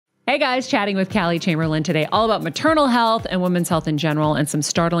Hey guys, chatting with Callie Chamberlain today, all about maternal health and women's health in general, and some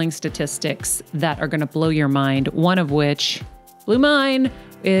startling statistics that are going to blow your mind. One of which blew mine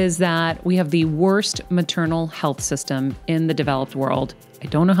is that we have the worst maternal health system in the developed world. I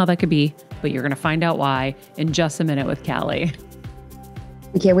don't know how that could be, but you're going to find out why in just a minute with Callie.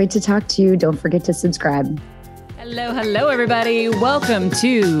 I can't wait to talk to you. Don't forget to subscribe. Hello, everybody. Welcome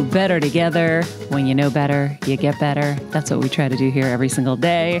to Better Together. When you know better, you get better. That's what we try to do here every single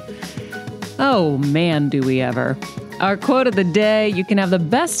day. Oh, man, do we ever. Our quote of the day: you can have the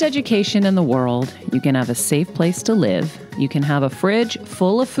best education in the world. You can have a safe place to live. You can have a fridge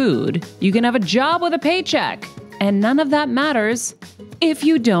full of food. You can have a job with a paycheck. And none of that matters if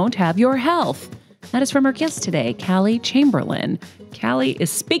you don't have your health. That is from our guest today, Callie Chamberlain. Callie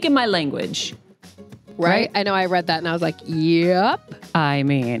is speaking my language. Right? I know, I read that and I was like, yep. I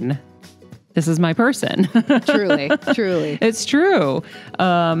mean, this is my person. Truly. It's true.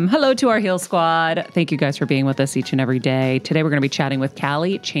 Hello to our Heal Squad. Thank you guys for being with us each and every day. Today, we're going to be chatting with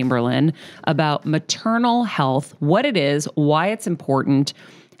Callie Chamberlain about maternal health, what it is, why it's important,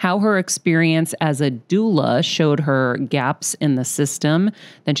 how her experience as a doula showed her gaps in the system.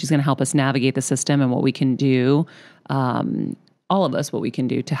 Then she's going to help us navigate the system and what we can do. All of us, what we can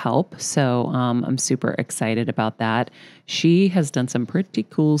do to help. So I'm super excited about that. She has done some pretty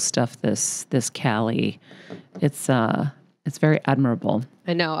cool stuff, this Callie. It's very admirable.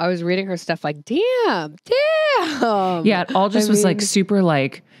 I know. I was reading her stuff like, damn. Yeah, it all just was like super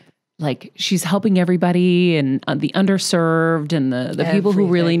like she's helping everybody and the underserved and the people who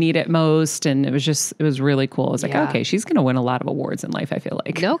really need it most. And it was really cool. I was like, okay, she's going to win a lot of awards in life, I feel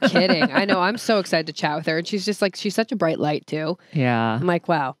like. No kidding. I know. I'm so excited to chat with her. And she's just like, she's such a bright light too. Yeah. I'm like,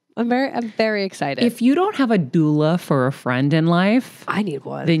 wow. I'm very excited. If you don't have a doula for a friend in life, I need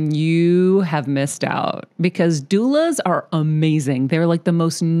one. Then you have missed out, because doulas are amazing. They're like the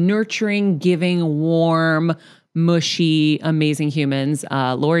most nurturing, giving, warm, mushy, amazing humans.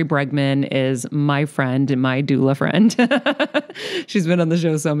 Lori Bregman is my friend and my doula friend. She's been on the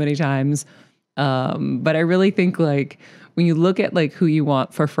show so many times. But I really think like when you look at like who you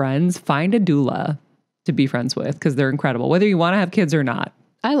want for friends, find a doula to be friends with, because they're incredible, whether you want to have kids or not.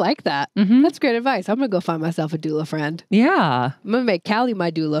 I like that. Mm-hmm. That's great advice. I'm going to go find myself a doula friend. Yeah. I'm going to make Callie my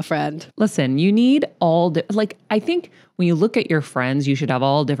doula friend. Listen, you need I think when you look at your friends, you should have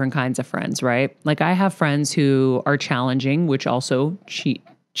all different kinds of friends, right? Like I have friends who are challenging, which also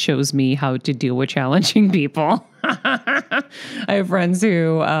shows me how to deal with challenging people. I have friends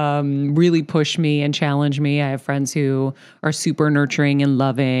who really push me and challenge me. I have friends who are super nurturing and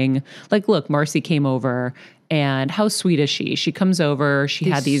loving. Like, look, Marcy came over. And how sweet is she? She comes over. She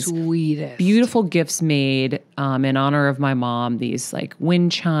had these beautiful gifts made in honor of my mom. These like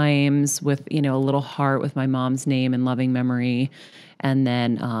wind chimes with, a little heart with my mom's name and loving memory. And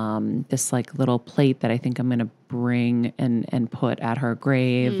then this like little plate that I think I'm going to bring and put at her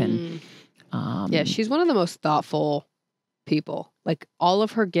grave. And yeah, she's one of the most thoughtful people. Like all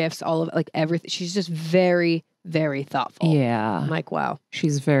of her gifts, all of like everything. She's just very, very thoughtful. Yeah. I'm like, wow.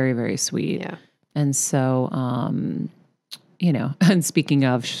 She's very, very sweet. Yeah. And so, and speaking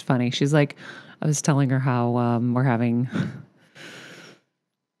of, she's funny. She's like, I was telling her how we're having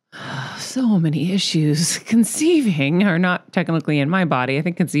so many issues conceiving, or not technically in my body. I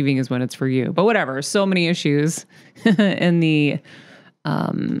think conceiving is when it's for you, but whatever. So many issues in the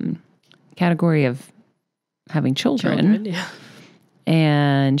category of having children. Yeah.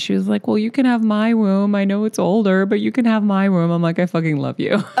 And she was like, well, you can have my room. I know it's older, but you can have my room. I'm like, I fucking love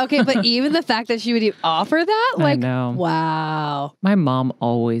you. Okay, but even the fact that she would offer that, like, I know. Wow. My mom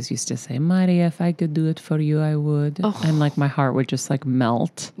always used to say, Maria, if I could do it for you, I would. Oh. And like my heart would just like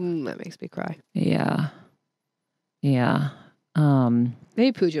melt. That makes me cry. Yeah. Yeah.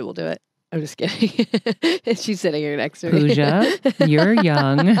 Maybe Pooja will do it. I'm just kidding. She's sitting here next to me. Pooja, you're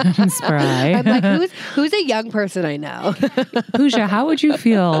young and spry. I'm like, who's a young person I know? Pooja, how would you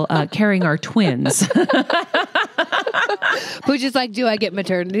feel carrying our twins? Pooja's like, do I get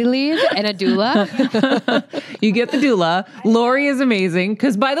maternity leave and a doula? You get the doula. Lori is amazing.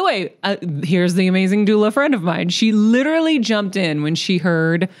 Because by the way, here's the amazing doula friend of mine. She literally jumped in when she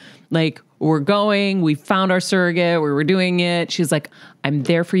heard like, we found our surrogate, we were doing it. She's like, I'm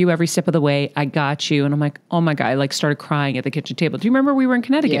there for you every step of the way. I got you. And I'm like, oh my God, I like started crying at the kitchen table. Do you remember we were in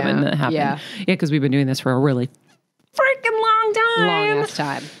Connecticut when that happened? Yeah. Yeah, because we've been doing this for a really freaking long time. Long ass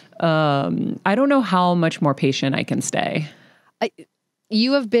time. I don't know how much more patient I can stay.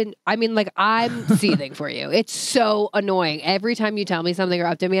 You have been, I'm seething for you. It's so annoying. Every time you tell me something or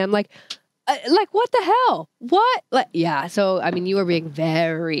up to me, I'm like, what the hell? What? Yeah. So, you are being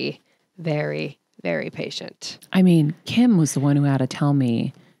very, very, very patient. Kim was the one who had to tell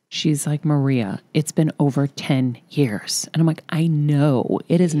me She's like, Maria, it's been over 10 years. And I'm like, I know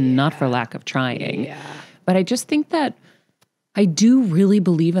it is not for lack of trying. Yeah. But I just think that I do really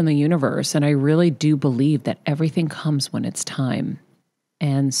believe in the universe. And I really do believe that everything comes when it's time.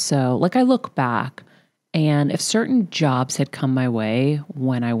 And so like I look back, and if certain jobs had come my way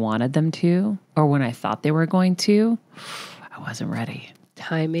when I wanted them to, or when I thought they were going to, I wasn't ready.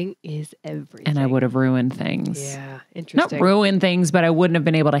 Timing is everything. And I would have ruined things. Yeah, interesting. Not ruined things, but I wouldn't have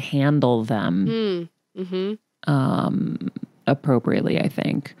been able to handle them appropriately, I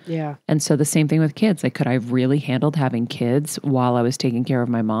think. Yeah. And so the same thing with kids. Like, could I have really handled having kids while I was taking care of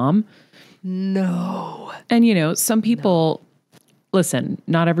my mom? No. And, you know, some people... Listen,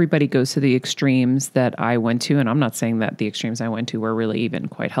 not everybody goes to the extremes that I went to, and I'm not saying that the extremes I went to were really even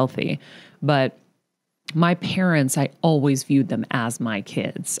quite healthy, but my parents, I always viewed them as my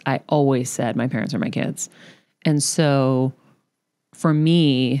kids. I always said my parents are my kids. And so for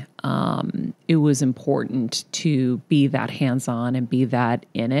me, it was important to be that hands-on and be that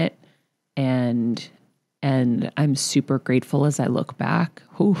in it. And I'm super grateful as I look back.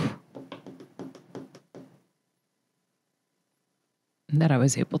 Whew, that I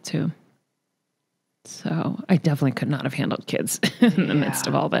was able to. So I definitely could not have handled kids in the midst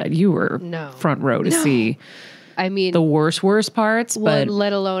of all that. You were front row to see I mean, the worst parts, well, but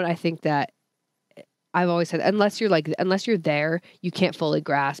let alone, I think that I've always said, unless you're there, you can't fully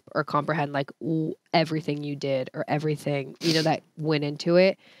grasp or comprehend like everything you did or everything, you know, that went into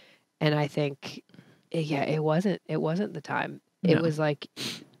it. And I think, yeah, it wasn't the time. It was like,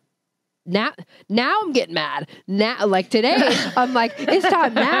 now I'm getting mad. Now, like today, I'm like, it's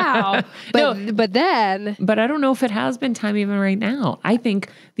time now. But I don't know if it has been time even right now. I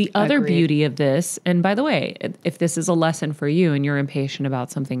think the other beauty of this, and by the way, if this is a lesson for you and you're impatient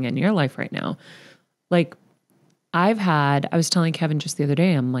about something in your life right now, like I was telling Kevin just the other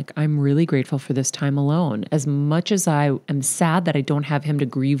day, I'm like, I'm really grateful for this time alone. As much as I am sad that I don't have him to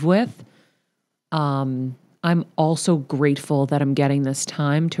grieve with, I'm also grateful that I'm getting this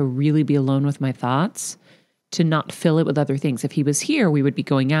time to really be alone with my thoughts, to not fill it with other things. If he was here, we would be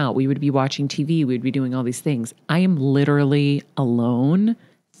going out, we would be watching TV, we would be doing all these things. I am literally alone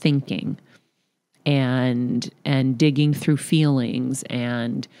thinking and digging through feelings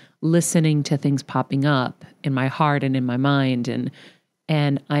and listening to things popping up in my heart and in my mind.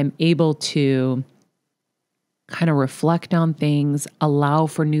 And I'm able to kind of reflect on things, allow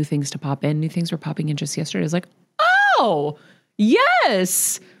for new things to pop in. New things were popping in just yesterday. I was like, oh,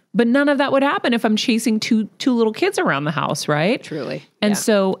 yes. But none of that would happen if I'm chasing two little kids around the house, right? Truly. And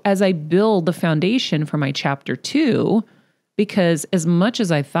so as I build the foundation for my chapter 2, because as much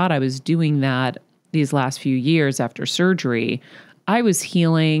as I thought I was doing that these last few years after surgery, I was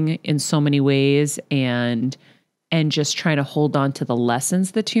healing in so many ways and just trying to hold on to the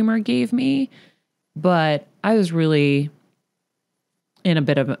lessons the tumor gave me. But I was really in a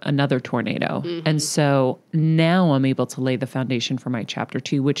bit of another tornado. Mm-hmm. And so now I'm able to lay the foundation for my chapter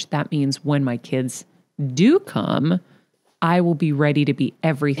 2, which that means when my kids do come, I will be ready to be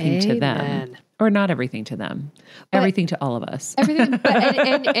everything to them. Or not everything to them. But everything to all of us. Everything.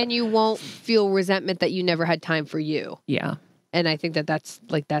 And you won't feel resentment that you never had time for you. Yeah. And I think that's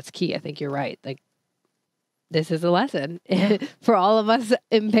key. I think you're right. Like, this is a lesson for all of us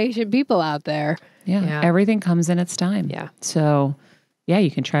impatient people out there. Yeah. Everything comes in its time. Yeah. So, yeah, you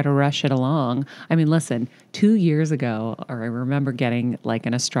can try to rush it along. I mean, listen, 2 years ago, or I remember getting like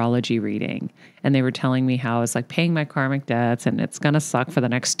an astrology reading, and they were telling me how I was like paying my karmic debts and it's going to suck for the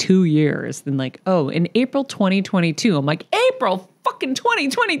next 2 years. And like, oh, in April 2022, I'm like, April fucking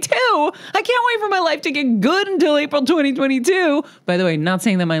 2022? I can't wait for my life to get good until April 2022. By the way, not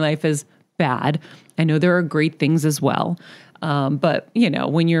saying that my life is bad. I know there are great things as well. But, you know,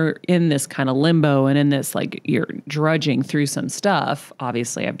 when you're in this kind of limbo and in this, like, you're drudging through some stuff,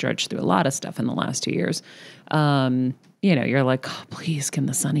 obviously I've drudged through a lot of stuff in the last 2 years. You know, you're like, oh, please, can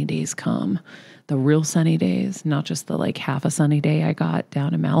the sunny days come? The real sunny days, not just the like half a sunny day I got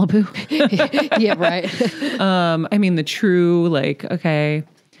down in Malibu. Yeah, right. I mean, the true, like, okay,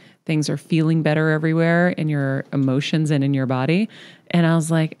 things are feeling better everywhere in your emotions and in your body. And I was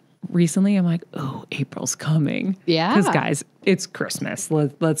like, recently, I'm like, oh, April's coming. Yeah. Because guys, it's Christmas.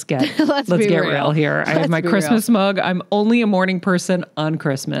 Let's get let's get real. real here. I have my Christmas mug. I'm only a morning person on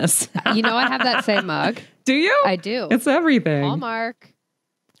Christmas. You know, I have that same mug. Do you? I do. It's everything.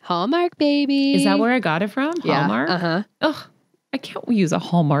 Hallmark, baby. Is that where I got it from? Yeah. Hallmark? Uh-huh. Ugh. I can't use a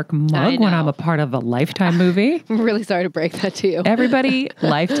Hallmark mug when I'm a part of a Lifetime movie. I'm really sorry to break that to you. Everybody,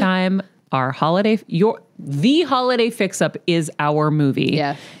 Lifetime, our holiday, the holiday fix-up is our movie.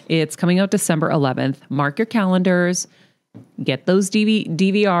 Yeah. It's coming out December 11th. Mark your calendars. Get those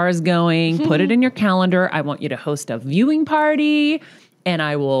DVRs going, put it in your calendar. I want you to host a viewing party, and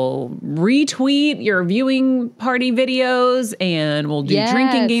I will retweet your viewing party videos, and we'll do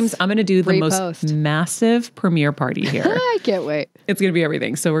drinking games. I'm going to do the most massive premiere party here. I can't wait. It's going to be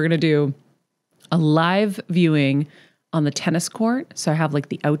everything. So we're going to do a live viewing on the tennis court. So I have like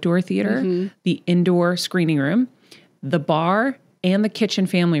the outdoor theater, the indoor screening room, the bar, and the kitchen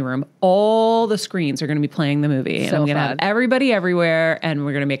family room. All the screens are going to be playing the movie. And I'm going to have everybody everywhere, and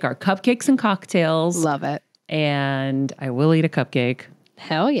we're going to make our cupcakes and cocktails. Love it. And I will eat a cupcake.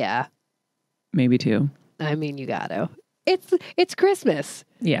 Hell yeah. Maybe 2. I mean, you got to. It's Christmas.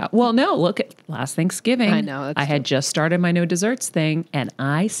 Yeah. Well, no, look at last Thanksgiving. I know. I had just started my no desserts thing, and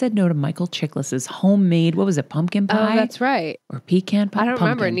I said no to Michael Chiklis's homemade, what was it, pumpkin pie? Oh, that's right. Or pecan pie? I don't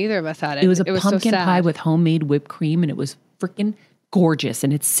remember. Neither of us had it. It was a pumpkin pie with homemade whipped cream, and it was freaking gorgeous.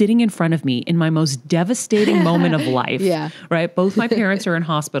 And it's sitting in front of me in my most devastating moment of life. Yeah. Right? Both my parents are in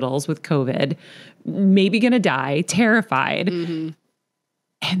hospitals with COVID, maybe going to die, terrified.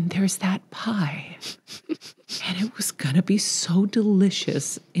 And there's that pie. And it was going to be so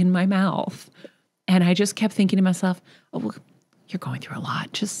delicious in my mouth. And I just kept thinking to myself, oh, well, you're going through a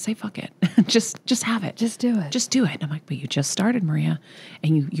lot. Just say fuck it. just have it. Just do it. Just do it. And I'm like, but you just started, Maria.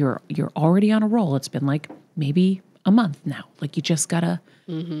 And you're already on a roll. It's been like maybe a month now. Like you just gotta,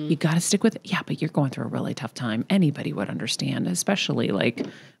 you gotta stick with it. Yeah, but you're going through a really tough time. Anybody would understand, especially like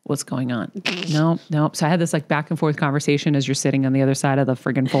what's going on. No. So I had this like back and forth conversation as you're sitting on the other side of the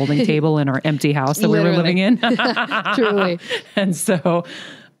friggin' folding table in our empty house that we were living in. Truly. And so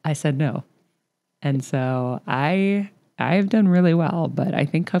I said no. And so I've done really well, but I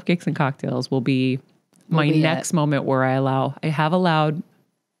think cupcakes and cocktails will be my next moment where I have allowed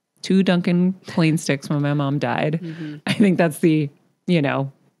 2 Dunkin' plain sticks when my mom died. I think that's the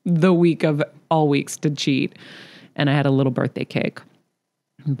week of all weeks to cheat. And I had a little birthday cake.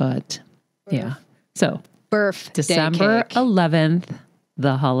 But yeah. So December 11th,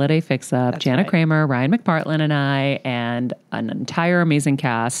 the holiday fix-up, Jana Kramer, Ryan McPartlin, and I, and an entire amazing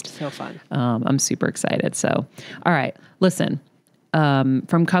cast. So fun. I'm super excited. So, all right, listen, from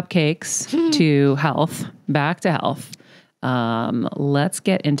cupcakes to health, back to health. Let's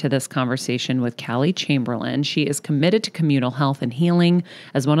get into this conversation with Callie Chamberlain. She is committed to communal health and healing.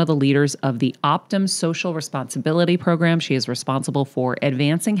 As one of the leaders of the Optum Social Responsibility program, she is responsible for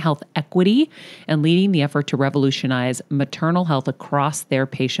advancing health equity and leading the effort to revolutionize maternal health across their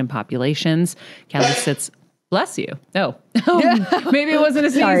patient populations. Callie sits... Bless you. Oh, maybe it wasn't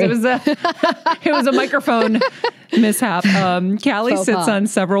a sneeze. It was a microphone mishap. Callie sits on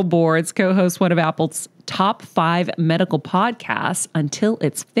several boards, co-hosts one of Apple's top 5 medical podcasts, Until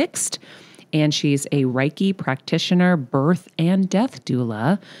It's Fixed. And she's a Reiki practitioner, birth and death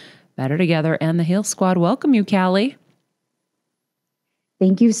doula. Better Together and the Heal Squad welcome you, Callie.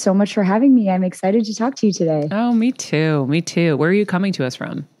 Thank you so much for having me. I'm excited to talk to you today. Oh, me too. Me too. Where are you coming to us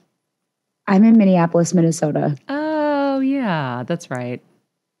from? I'm in Minneapolis, Minnesota. Oh, yeah, that's right.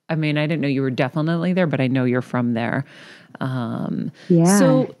 I mean, I didn't know you were definitely there, but I know you're from there. Yeah.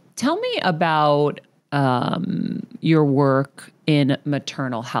 So tell me about your work in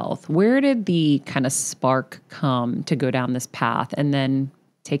maternal health. Where did the kind of spark come to go down this path and then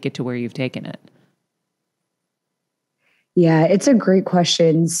take it to where you've taken it? Yeah, it's a great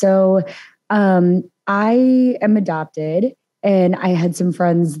question. So I am adopted. And I had some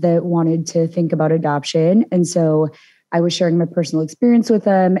friends that wanted to think about adoption. And so I was sharing my personal experience with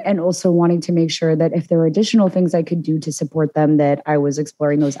them and also wanting to make sure that if there were additional things I could do to support them, that I was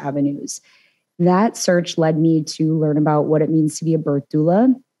exploring those avenues. That search led me to learn about what it means to be a birth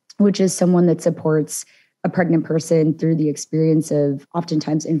doula, which is someone that supports a pregnant person through the experience of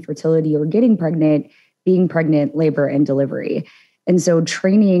oftentimes infertility or getting pregnant, being pregnant, labor, and delivery. And so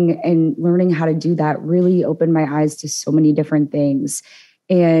training and learning how to do that really opened my eyes to so many different things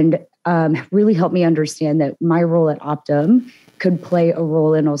and really helped me understand that my role at Optum could play a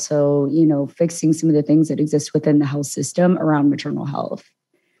role in also, fixing some of the things that exist within the health system around maternal health.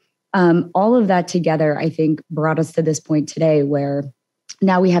 All of that together, I think, brought us to this point today where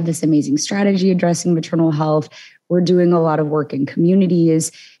now we have this amazing strategy addressing maternal health. We're doing a lot of work in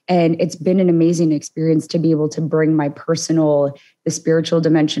communities. And it's been an amazing experience to be able to bring my personal, the spiritual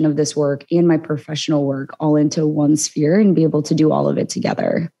dimension of this work and my professional work all into one sphere and be able to do all of it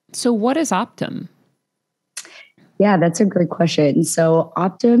together. So what is Optum? Yeah, that's a great question. So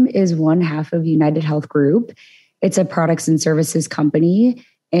Optum is one half of United Health Group. It's a products and services company,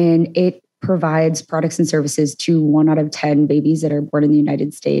 and it provides products and services to 1 out of 10 babies that are born in the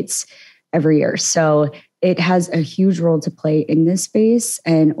United States every year. So it has a huge role to play in this space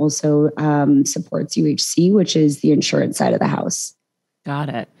and also supports UHC, which is the insurance side of the house. Got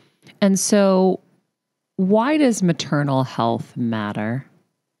it. And so why does maternal health matter?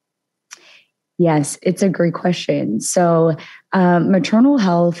 Yes, it's a great question. So maternal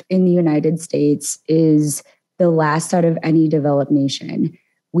health in the United States is the last out of any developed nation.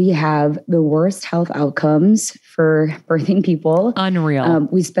 We have the worst health outcomes for birthing people. Unreal.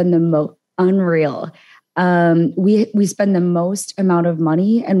 We spend the unreal. We spend the most amount of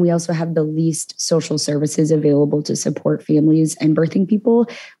money, and we also have the least social services available to support families and birthing people,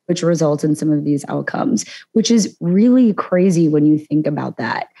 which results in some of these outcomes, which is really crazy when you think about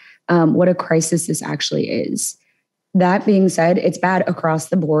that. What a crisis this actually is. That being said, it's bad across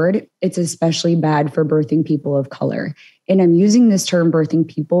the board. It's especially bad for birthing people of color. And I'm using this term birthing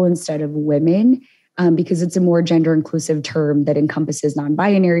people instead of women because it's a more gender inclusive term that encompasses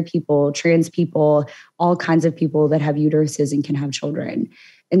non-binary people, trans people, all kinds of people that have uteruses and can have children.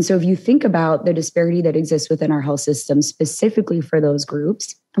 And so if you think about the disparity that exists within our health system, specifically for those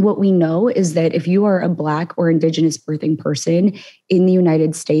groups, what we know is that if you are a Black or Indigenous birthing person in the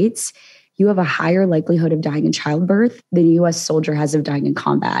United States, you have a higher likelihood of dying in childbirth than a U.S. soldier has of dying in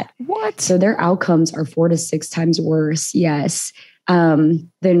combat. What? So their outcomes are 4 to 6 times worse, yes, than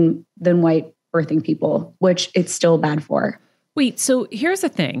white birthing people, which it's still bad for. Wait, so here's the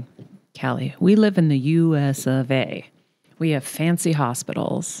thing, Callie. We live in the U.S. of A. We have fancy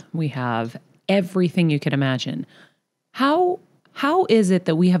hospitals. We have everything you could imagine. How is it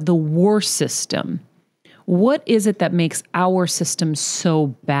that we have the worst system? What is it that makes our system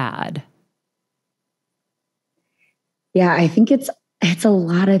so bad? Yeah, I think it's a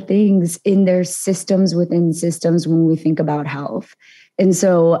lot of things in their systems within systems when we think about health. And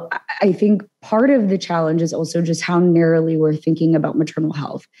so I think part of the challenge is also just how narrowly we're thinking about maternal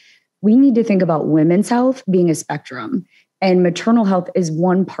health. We need to think about women's health being a spectrum, and maternal health is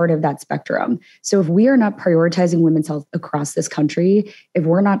one part of that spectrum. So if we are not prioritizing women's health across this country, if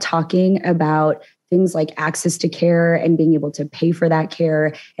we're not talking about things like access to care and being able to pay for that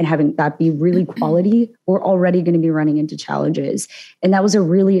care and having that be really quality, we're already going to be running into challenges. And that was a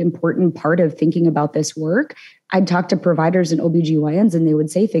really important part of thinking about this work. I'd talk to providers and OBGYNs and they would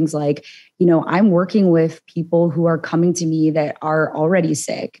say things like, I'm working with people who are coming to me that are already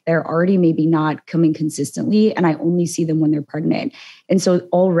sick. They're already maybe not coming consistently, and I only see them when they're pregnant. And so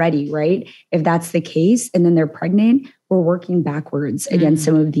already, right, if that's the case and then they're pregnant, we're working backwards against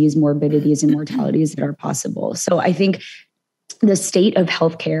some of these morbidities and mortalities that are possible. So I think the state of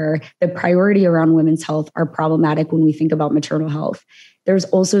healthcare, the priority around women's health are problematic when we think about maternal health. There's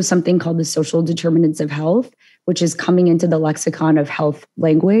also something called the social determinants of health, which is coming into the lexicon of health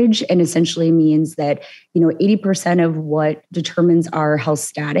language and essentially means that, 80% of what determines our health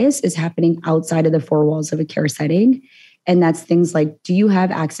status is happening outside of the four walls of a care setting. And that's things like, do you have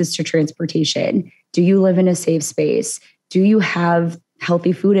access to transportation? Do you live in a safe space? Do you have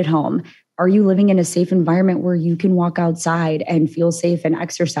healthy food at home? Are you living in a safe environment where you can walk outside and feel safe and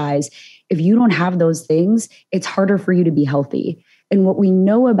exercise? If you don't have those things, it's harder for you to be healthy. And what we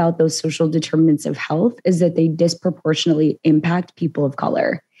know about those social determinants of health is that they disproportionately impact people of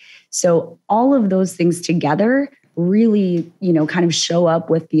color. So all of those things together really, kind of show up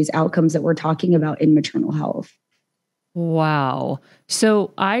with these outcomes that we're talking about in maternal health. Wow.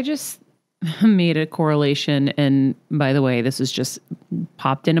 So I just made a correlation. And by the way, this is just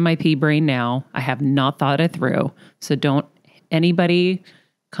popped into my pea brain now. I have not thought it through. So don't anybody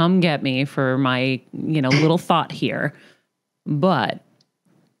come get me for my, little thought here. But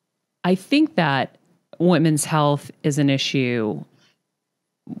I think that women's health is an issue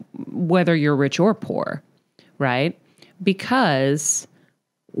whether you're rich or poor, right? Because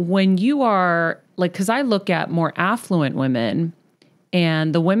when you are because I look at more affluent women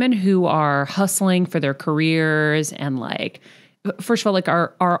and the women who are hustling for their careers and first of all,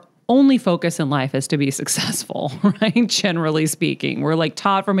 our only focus in life is to be successful, right? Generally speaking, we're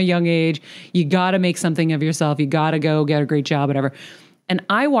taught from a young age, you got to make something of yourself. You got to go get a great job, whatever. And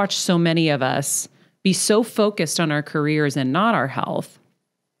I watch so many of us be so focused on our careers and not our health.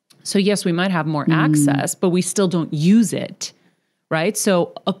 So yes, we might have more access, but we still don't use it, right?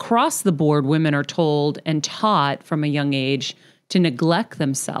 So across the board, women are told and taught from a young age to neglect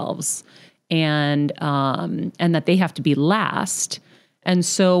themselves and that they have to be last. And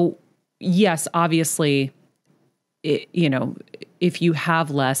so, yes, obviously, if you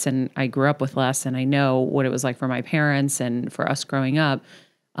have less, and I grew up with less, and I know what it was like for my parents and for us growing up,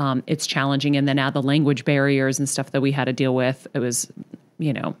 it's challenging. And then add the language barriers and stuff that we had to deal with. It was,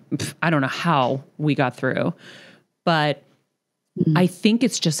 I don't know how we got through. But I think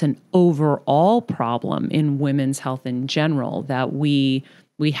it's just an overall problem in women's health in general that we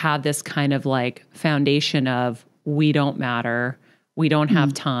have this kind of like foundation of we don't matter, we don't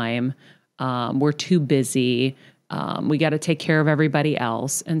have time, we're too busy, we got to take care of everybody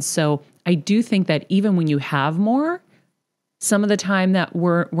else. And so I do think that even when you have more, some of the time that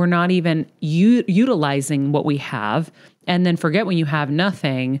we're not even utilizing what we have, and then forget when you have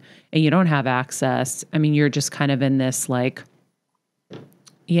nothing and you don't have access. I mean, you're just kind of in this like,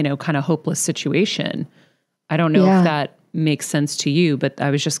 kind of hopeless situation. I don't know if that makes sense to you, but I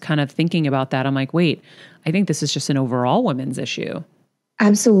was just kind of thinking about that. I'm like, wait, I think this is just an overall women's issue.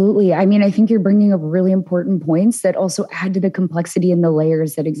 Absolutely. I mean, I think you're bringing up really important points that also add to the complexity and the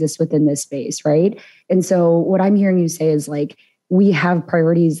layers that exist within this space, right? And so what I'm hearing you say is like, we have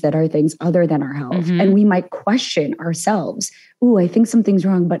priorities that are things other than our health. And we might question ourselves. Ooh, I think something's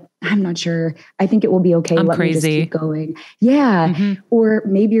wrong, but I'm not sure. I think it will be okay. I'm Let crazy. me just keep going. Yeah. Or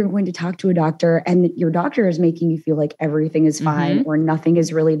maybe you're going to talk to a doctor and your doctor is making you feel like everything is fine or nothing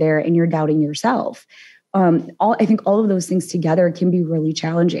is really there and you're doubting yourself. I think all of those things together can be really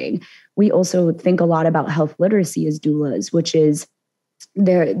challenging. We also think a lot about health literacy as doulas, which is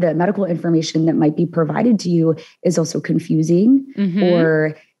the medical information that might be provided to you is also confusing,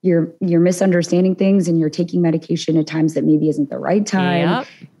 or you're misunderstanding things and you're taking medication at times that maybe isn't the right time. Yep.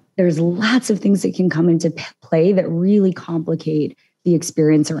 There's lots of things that can come into play that really complicate the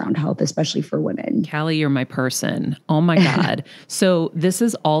experience around health, especially for women. Callie, you're my person. Oh my God. So this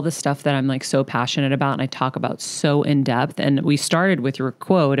is all the stuff that I'm like so passionate about and I talk about so in depth. And we started with your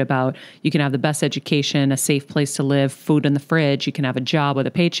quote about you can have the best education, a safe place to live, food in the fridge, you can have a job with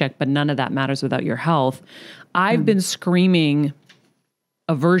a paycheck, but none of that matters without your health. I've been screaming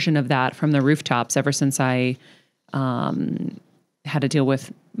a version of that from the rooftops ever since I had to deal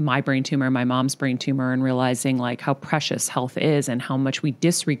with my brain tumor, my mom's brain tumor, and realizing like how precious health is and how much we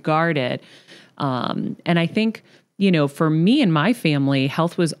disregard it. And I think, for me and my family,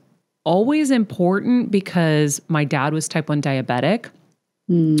 health was always important because my dad was type 1 diabetic.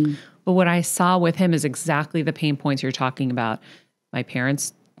 But what I saw with him is exactly the pain points you're talking about. My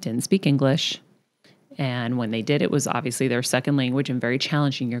parents didn't speak English. And when they did, it was obviously their second language and very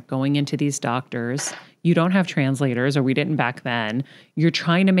challenging. You're going into these doctors. You don't have translators, or we didn't back then. You're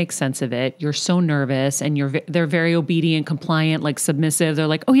trying to make sense of it. You're so nervous, and they're very obedient, compliant, like submissive. They're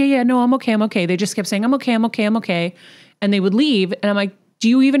like, oh, yeah, no, I'm okay. They just kept saying, I'm okay. And they would leave. And I'm like, do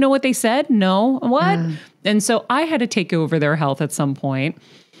you even know what they said? No. What? And so I had to take over their health at some point.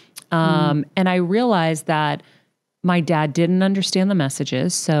 And I realized that my dad didn't understand the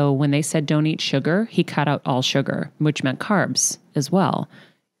messages. So when they said don't eat sugar, he cut out all sugar, which meant carbs as well.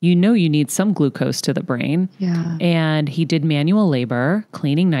 You need some glucose to the brain. Yeah. And he did manual labor,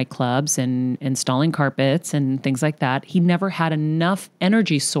 cleaning nightclubs and installing carpets and things like that. He never had enough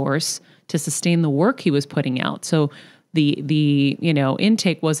energy source to sustain the work he was putting out. So the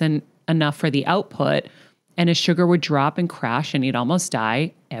intake wasn't enough for the output, and his sugar would drop and crash and he'd almost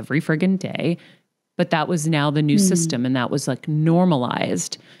die every friggin' day. But that was now the new system, and that was like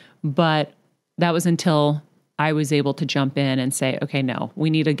normalized. But that was until I was able to jump in and say, okay, no, we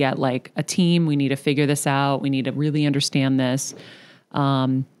need to get like a team. We need to figure this out. We need to really understand this.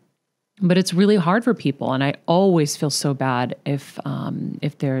 But it's really hard for people. And I always feel so bad if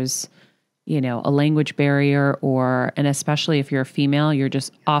there's, a language barrier, and especially if you're a female, you're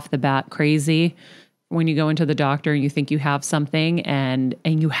just off the bat crazy. When you go into the doctor and you think you have something and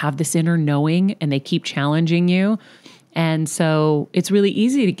you have this inner knowing and they keep challenging you. And so it's really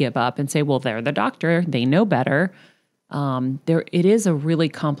easy to give up and say, well, they're the doctor, they know better. It is a really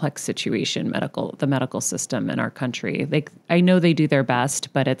complex situation, the medical system in our country. I know they do their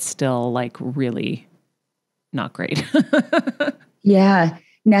best, but it's still like really not great. Yeah.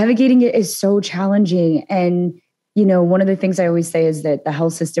 Navigating it is so challenging. And one of the things I always say is that the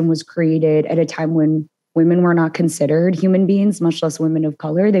health system was created at a time when women were not considered human beings, much less women of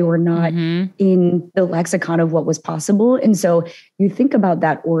color. They were not in the lexicon of what was possible. And so you think about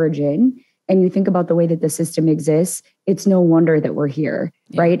that origin and you think about the way that the system exists. It's no wonder that we're here,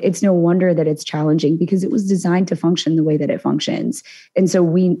 right? It's no wonder that it's challenging because it was designed to function the way that it functions. And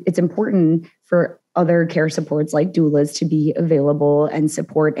so it's important for other care supports like doulas to be available and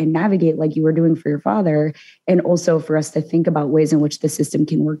support and navigate like you were doing for your father. And also for us to think about ways in which the system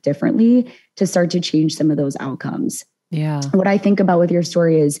can work differently to start to change some of those outcomes. Yeah. What I think about with your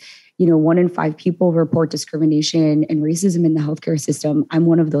story is, 1 in 5 people report discrimination and racism in the healthcare system. I'm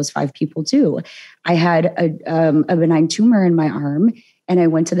one of those 5 people too. I had a benign tumor in my arm. And I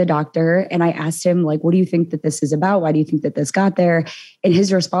went to the doctor and I asked him, like, what do you think that this is about? Why do you think that this got there? And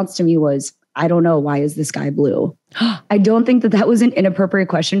his response to me was, I don't know, why is the sky blue? I don't think that was an inappropriate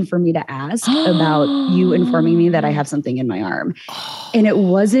question for me to ask about you informing me that I have something in my arm. And it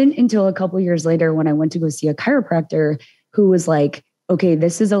wasn't until a couple of years later when I went to go see a chiropractor who was like, okay,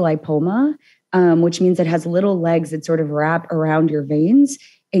 this is a lipoma, which means it has little legs that sort of wrap around your veins.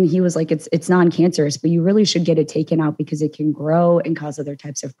 And he was like, it's non-cancerous, but you really should get it taken out because it can grow and cause other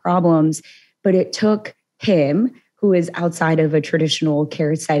types of problems. But it took him, who is outside of a traditional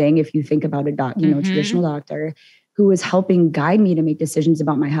care setting, if you think about a traditional doctor, who was helping guide me to make decisions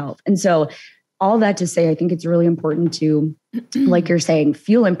about my health. And so all that to say, I think it's really important to, like you're saying,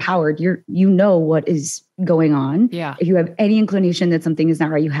 feel empowered. You know what is going on. Yeah. If you have any inclination that something is not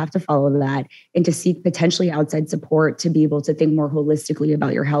right, you have to follow that and to seek potentially outside support to be able to think more holistically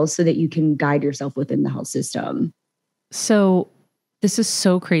about your health so that you can guide yourself within the health system. So this is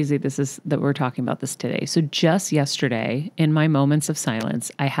so crazy. That we're talking about this today. So just yesterday, in my moments of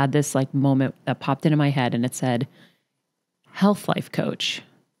silence, I had this like moment that popped into my head and it said, health life coach.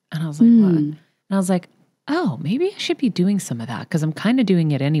 And I was like, what? And I was like, oh, maybe I should be doing some of that because I'm kind of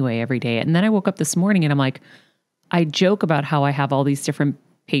doing it anyway every day. And then I woke up this morning and I'm like, I joke about how I have all these different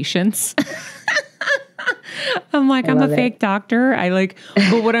patients. I'm like, I'm a fake doctor.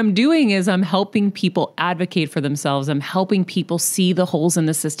 But what I'm doing is I'm helping people advocate for themselves. I'm helping people see the holes in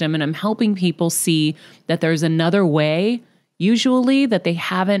the system, and I'm helping people see that there's another way, usually, that they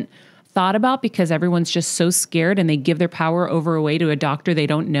haven't thought about because everyone's just so scared and they give their power over away to a doctor they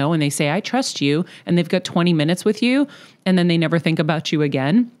don't know and they say, I trust you. And they've got 20 minutes with you and then they never think about you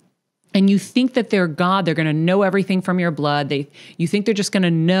again. And you think that they're God, they're going to know everything from your blood. You think they're just going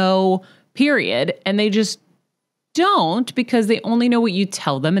to know, period. And they just don't because they only know what you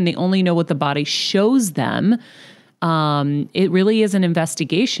tell them and they only know what the body shows them. It really is an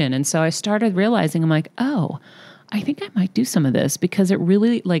investigation. And so I started realizing, I'm like, oh, I think I might do some of this because it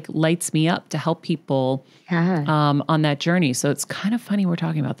really like lights me up to help people on that journey. So it's kind of funny we're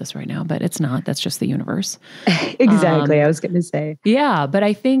talking about this right now, but it's not. That's just the universe. Exactly. I was going to say. Yeah, but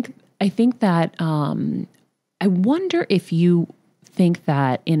I think that I wonder if you think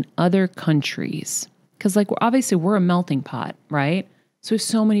that in other countries, because like obviously we're a melting pot, right? So there's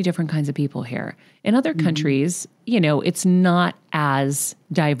so many different kinds of people here. In other countries, it's not as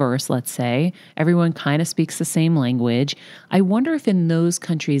diverse, let's say. Everyone kind of speaks the same language. I wonder if in those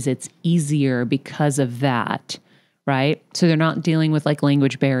countries it's easier because of that, right? So they're not dealing with like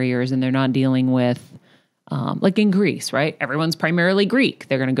language barriers and they're not dealing with, like in Greece, right? Everyone's primarily Greek.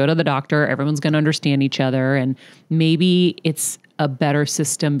 They're going to go to the doctor. Everyone's going to understand each other. And maybe it's a better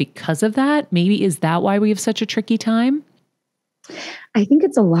system because of that. Maybe is that why we have such a tricky time? I think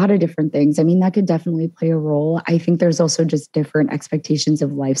it's a lot of different things. I mean, that could definitely play a role. I think there's also just different expectations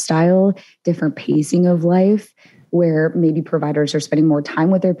of lifestyle, different pacing of life, where maybe providers are spending more time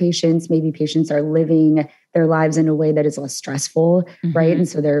with their patients. Maybe patients are living their lives in a way that is less stressful, right? And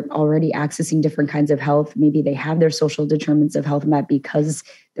so they're already accessing different kinds of health. Maybe they have their social determinants of health met because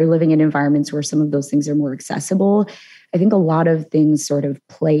they're living in environments where some of those things are more accessible. I think a lot of things sort of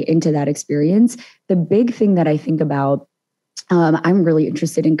play into that experience. The big thing that I think about, I'm really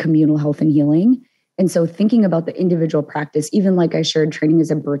interested in communal health and healing. And so thinking about the individual practice, even like I shared training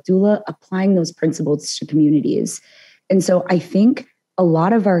as a birth doula, applying those principles to communities. And so I think a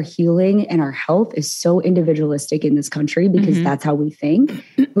lot of our healing and our health is so individualistic in this country because that's how we think.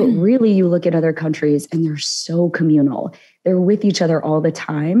 But really, you look at other countries and they're so communal. They're with each other all the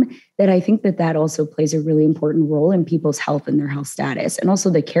time that I think that also plays a really important role in people's health and their health status and also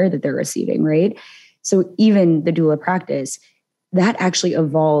the care that they're receiving, right? So even the doula practice, that actually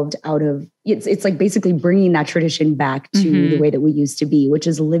evolved out of, it's like basically bringing that tradition back to the way that we used to be, which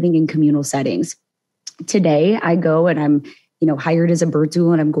is living in communal settings. Today, I go and I'm, hired as a birth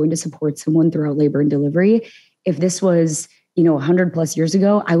doula and I'm going to support someone throughout labor and delivery. If this was, 100 plus years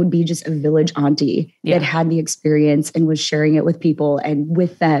ago, I would be just a village auntie that had the experience and was sharing it with people and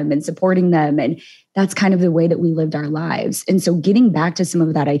with them and supporting them. And that's kind of the way that we lived our lives. And so getting back to some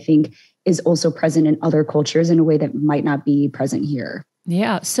of that, I think, is also present in other cultures in a way that might not be present here.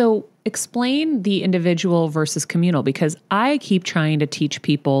 Yeah. So explain the individual versus communal, because I keep trying to teach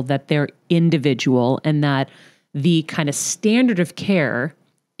people that they're individual and that the kind of standard of care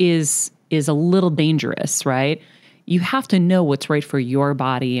is a little dangerous, right? You have to know what's right for your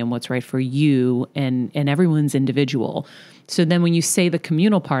body and what's right for you, and everyone's individual. So then when you say the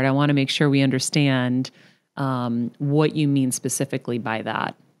communal part, I want to make sure we understand what you mean specifically by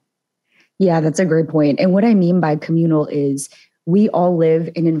that. Yeah, that's a great point. And what I mean by communal is we all live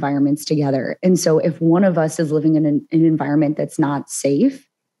in environments together. And so if one of us is living in an environment that's not safe,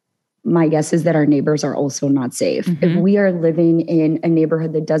 my guess is that our neighbors are also not safe. Mm-hmm. If we are living in a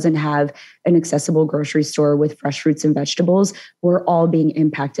neighborhood that doesn't have an accessible grocery store with fresh fruits and vegetables, we're all being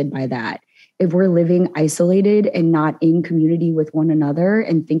impacted by that. If we're living isolated and not in community with one another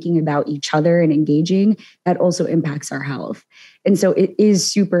and thinking about each other and engaging, that also impacts our health. And so it is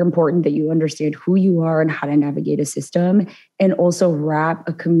super important that you understand who you are and how to navigate a system, and also wrap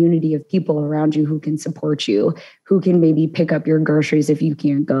a community of people around you who can support you, who can maybe pick up your groceries if you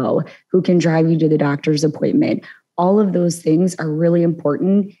can't go, who can drive you to the doctor's appointment. All of those things are really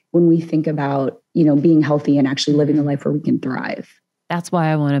important when we think about, being healthy and actually living a life where we can thrive. That's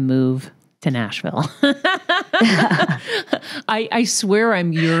why I want to move to Nashville. I swear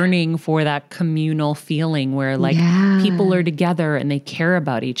I'm yearning for that communal feeling where people are together and they care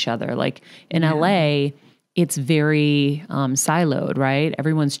about each other. Like in LA, it's very siloed, right?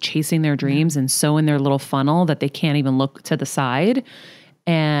 Everyone's chasing their dreams and so in their little funnel that they can't even look to the side.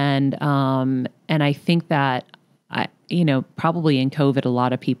 And I think that probably in COVID, a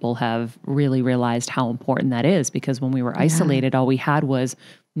lot of people have really realized how important that is, because when we were isolated, all we had was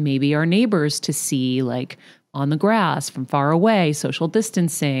maybe our neighbors to see, like on the grass from far away, social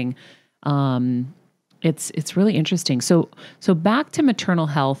distancing. It's really interesting. So back to maternal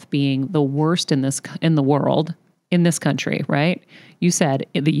health being the worst in the world, in this country, right? You said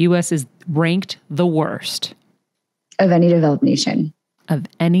the U.S. is ranked the worst of any developed nation.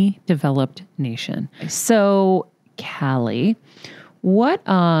 So, Callie, what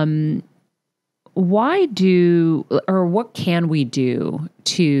can we do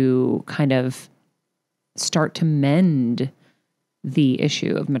to kind of start to mend the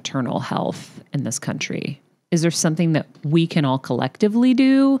issue of maternal health in this country? Is there something that we can all collectively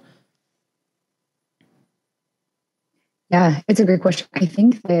do? Yeah, it's a great question. I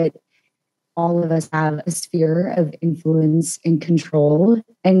think that all of us have a sphere of influence and control,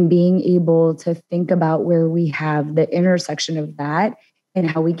 and being able to think about where we have the intersection of that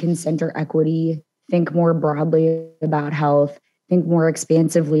and how we can center equity, think more broadly about health, think more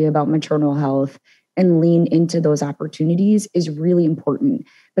expansively about maternal health, and lean into those opportunities is really important.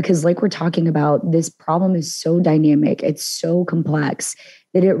 Because like we're talking about, this problem is so dynamic, it's so complex,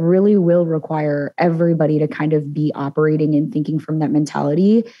 that it really will require everybody to kind of be operating and thinking from that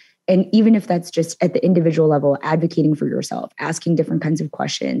mentality. And even if that's just at the individual level, advocating for yourself, asking different kinds of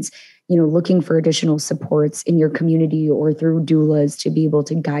questions, looking for additional supports in your community or through doulas to be able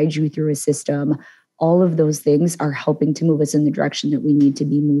to guide you through a system, all of those things are helping to move us in the direction that we need to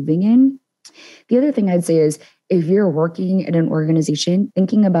be moving in. The other thing I'd say is, if you're working at an organization,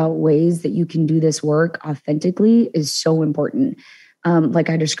 thinking about ways that you can do this work authentically is so important. Like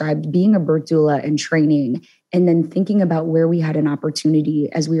I described, being a birth doula and training, and then thinking about where we had an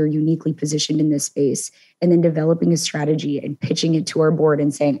opportunity as we were uniquely positioned in this space, and then developing a strategy and pitching it to our board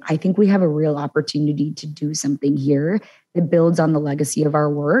and saying, I think we have a real opportunity to do something here that builds on the legacy of our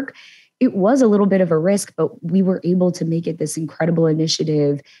work. It was a little bit of a risk, but we were able to make it this incredible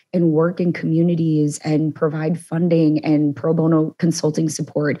initiative and work in communities and provide funding and pro bono consulting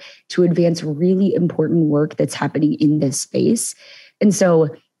support to advance really important work that's happening in this space. And so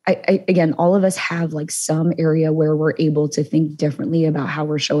again, all of us have like some area where we're able to think differently about how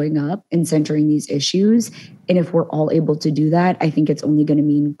we're showing up and centering these issues. And if we're all able to do that, I think it's only going to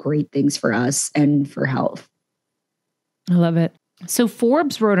mean great things for us and for health. I love it. So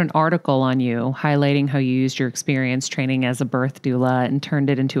Forbes wrote an article on you highlighting how you used your experience training as a birth doula and turned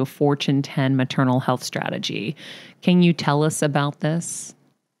it into a Fortune 10 maternal health strategy. Can you tell us about this?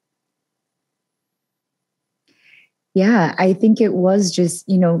 Yeah, I think it was just,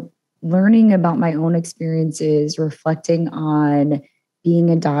 learning about my own experiences, reflecting on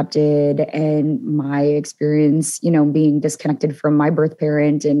being adopted and my experience, being disconnected from my birth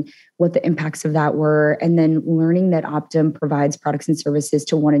parent and what the impacts of that were. And then learning that Optum provides products and services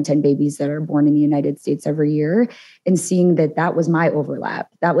to 1 in 10 babies that are born in the United States every year, and seeing that that was my overlap.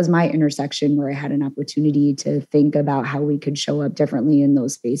 That was my intersection where I had an opportunity to think about how we could show up differently in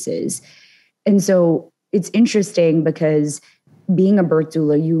those spaces. And so it's interesting because being a birth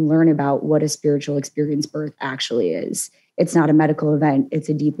doula, you learn about what a spiritual experience birth actually is. It's not a medical event. It's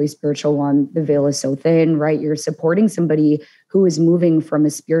a deeply spiritual one. The veil is so thin, right? You're supporting somebody who is moving from a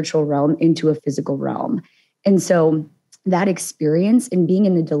spiritual realm into a physical realm. And so that experience and being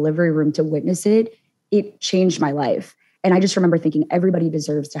in the delivery room to witness it, it changed my life. And I just remember thinking everybody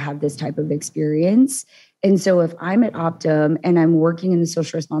deserves to have this type of experience. And so if I'm at Optum and I'm working in the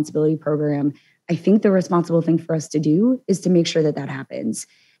social responsibility program, I think the responsible thing for us to do is to make sure that that happens.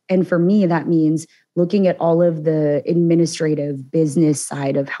 And for me, that means looking at all of the administrative business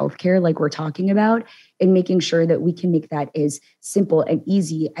side of healthcare, like we're talking about, and making sure that we can make that as simple and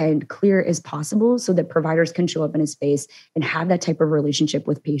easy and clear as possible so that providers can show up in a space and have that type of relationship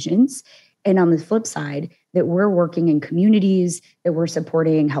with patients. And on the flip side, that we're working in communities, that we're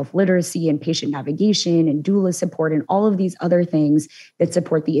supporting health literacy and patient navigation and doula support and all of these other things that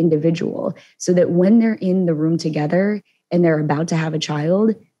support the individual, so that when they're in the room together and they're about to have a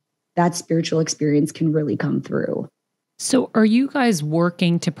child, that spiritual experience can really come through. So are you guys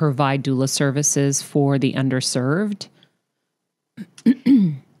working to provide doula services for the underserved?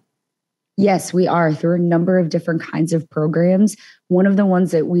 Yes, we are, through a number of different kinds of programs. One of the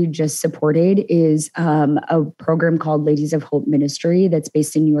ones that we just supported is a program called Ladies of Hope Ministry that's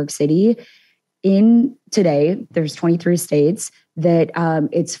based in New York City. Today, there's 23 states that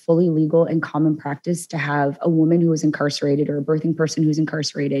it's fully legal and common practice to have a woman who is incarcerated or a birthing person who's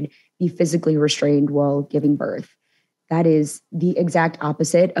incarcerated be physically restrained while giving birth. That is the exact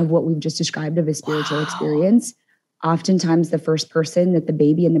opposite of what we've just described of a spiritual experience. Oftentimes, the first person that the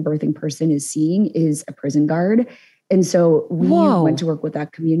baby and the birthing person is seeing is a prison guard. And so we went to work with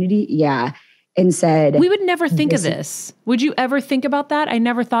that community. Yeah. And said, we would never think of this. Would you ever think about that? I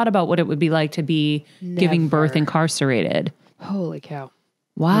never thought about what it would be like to be giving birth incarcerated. Holy cow.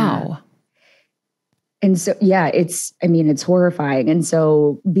 Wow. Yeah. And so, it's horrifying. And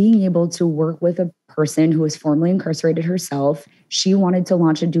so being able to work with a person who was formerly incarcerated herself, she wanted to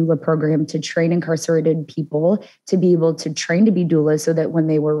launch a doula program to train incarcerated people to be able to train to be doulas so that when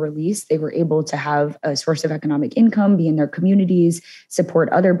they were released, they were able to have a source of economic income, be in their communities, support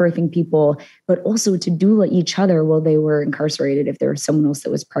other birthing people, but also to doula each other while they were incarcerated if there was someone else that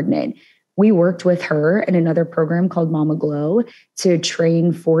was pregnant. We worked with her in another program called Mama Glow to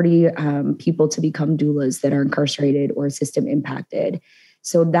train 40 people to become doulas that are incarcerated or system impacted.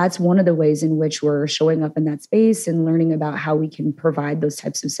 So that's one of the ways in which we're showing up in that space and learning about how we can provide those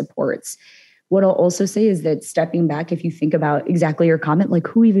types of supports. What I'll also say is that stepping back, if you think about exactly your comment, like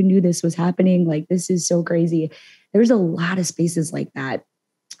who even knew this was happening? Like, this is so crazy. There's a lot of spaces like that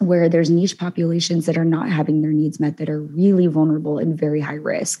where there's niche populations that are not having their needs met, that are really vulnerable and very high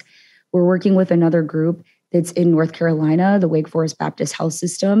risk. We're working with another group that's in North Carolina, the Wake Forest Baptist Health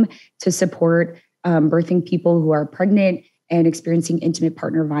System, to support birthing people who are pregnant and experiencing intimate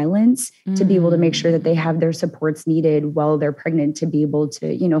partner violence, to be able to make sure that they have their supports needed while they're pregnant, to be able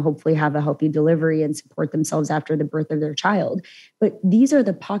to, hopefully have a healthy delivery and support themselves after the birth of their child. But these are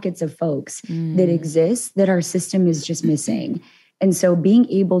the pockets of folks that exist that our system is just missing. And so being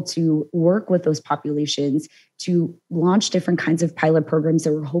able to work with those populations to launch different kinds of pilot programs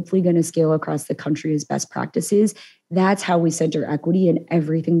that we're hopefully going to scale across the country as best practices, that's how we center equity in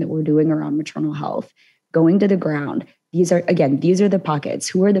everything that we're doing around maternal health. Going to the ground. These are the pockets.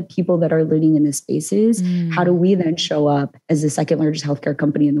 Who are the people that are leading in the spaces? How do we then show up as the second largest healthcare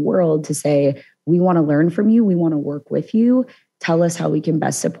company in the world to say, we want to learn from you, we want to work with you, tell us how we can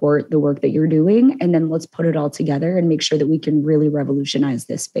best support the work that you're doing, and then let's put it all together and make sure that we can really revolutionize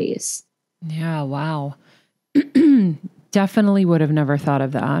this space. Yeah, wow. Definitely would have never thought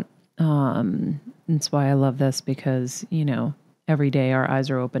of that. That's why I love this, because, every day our eyes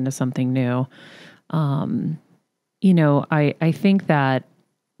are open to something new. I think that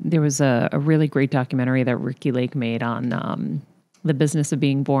there was a really great documentary that Ricky Lake made on the business of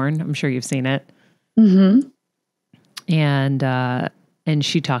being born. I'm sure you've seen it. Mm-hmm. And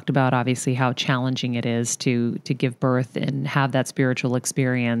she talked about obviously how challenging it is to give birth and have that spiritual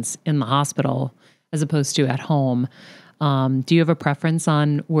experience in the hospital as opposed to at home. Do you have a preference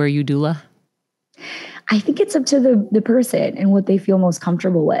on where you doula? I think it's up to the person and what they feel most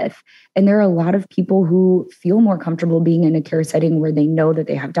comfortable with. And there are a lot of people who feel more comfortable being in a care setting where they know that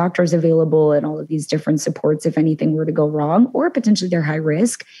they have doctors available and all of these different supports if anything were to go wrong, or potentially they're high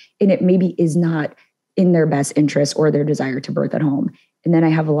risk and it maybe is not in their best interest or their desire to birth at home. And then I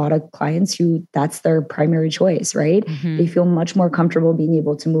have a lot of clients who that's their primary choice, right? Mm-hmm. They feel much more comfortable being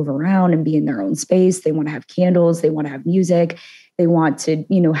able to move around and be in their own space. They want to have candles. They want to have music. They want to,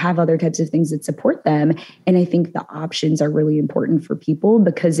 have other types of things that support them. And I think the options are really important for people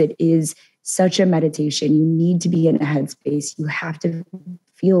because it is such a meditation. You need to be in a headspace. You have to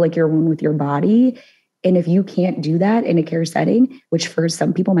feel like you're one with your body. And if you can't do that in a care setting, which for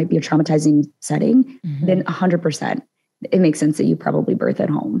some people might be a traumatizing setting, mm-hmm. then 100%, it makes sense that you probably birth at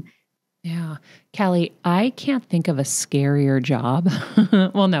home. Yeah. Callie, I can't think of a scarier job.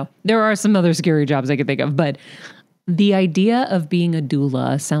 Well, no, there are some other scary jobs I could think of, but the idea of being a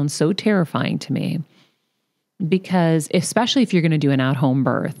doula sounds so terrifying to me because especially if you're going to do an at-home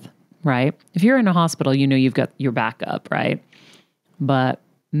birth, right? If you're in a hospital, you've got your backup, right? But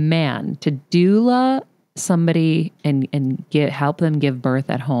man, to doula somebody and help them give birth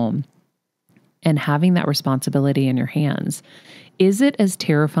at home and having that responsibility in your hands, is it as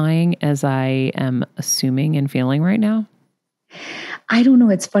terrifying as I am assuming and feeling right now? I don't know.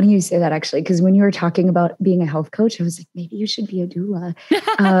 It's funny you say that actually, because when you were talking about being a health coach, I was like, maybe you should be a doula.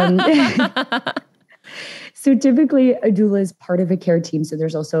 So typically a doula is part of a care team. So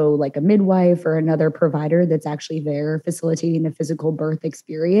there's also like a midwife or another provider that's actually there facilitating the physical birth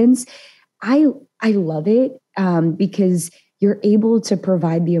experience. I love it because you're able to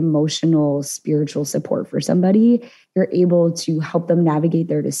provide the emotional, spiritual support for somebody. You're able to help them navigate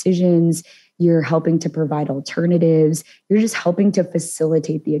their decisions. You're helping to provide alternatives. You're just helping to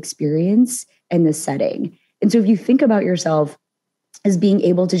facilitate the experience and the setting. And so if you think about yourself as being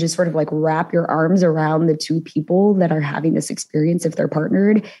able to just sort of like wrap your arms around the two people that are having this experience, if they're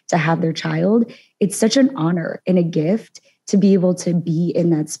partnered, to have their child, it's such an honor and a gift to be able to be in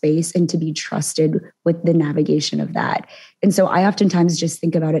that space and to be trusted with the navigation of that. And so I oftentimes just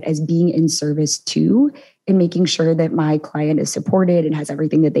think about it as being in service to and making sure that my client is supported and has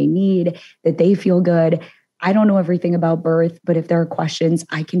everything that they need, that they feel good. I don't know everything about birth, but if there are questions,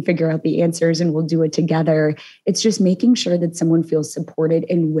 I can figure out the answers and we'll do it together. It's just making sure that someone feels supported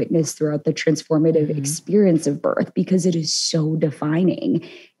and witnessed throughout the transformative experience of birth, because it is so defining.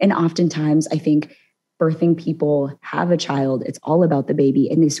 And oftentimes I think birthing people have a child, it's all about the baby,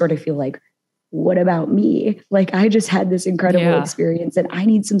 and they sort of feel like, what about me? Like, I just had this incredible experience and I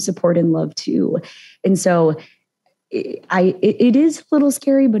need some support and love too. And so it is a little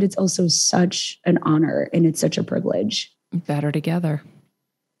scary, but it's also such an honor and it's such a privilege. Better together.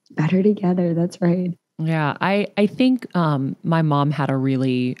 Better together. That's right. Yeah. I think my mom had a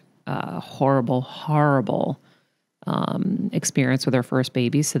really horrible experience with her first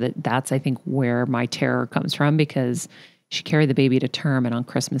baby. So that's, I think, where my terror comes from, because she carried the baby to term and on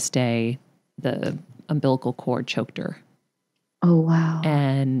Christmas Day, the umbilical cord choked her. Oh, wow.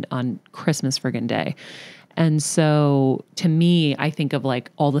 And on Christmas friggin' Day. And so to me, I think of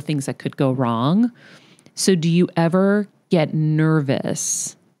like all the things that could go wrong. So do you ever get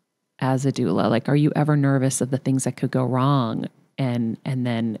nervous as a doula? Like, are you ever nervous of the things that could go wrong? And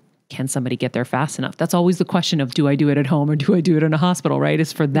then can somebody get there fast enough? That's always the question of, do I do it at home or do I do it in a hospital, right?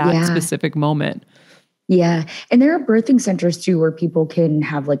 It's for that specific moment. Yeah. And there are birthing centers too, where people can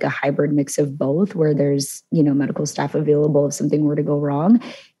have like a hybrid mix of both, where there's, medical staff available if something were to go wrong.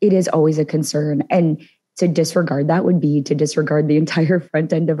 It is always a concern. And to disregard that would be to disregard the entire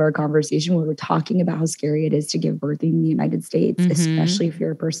front end of our conversation where we're talking about how scary it is to give birth in the United States, especially if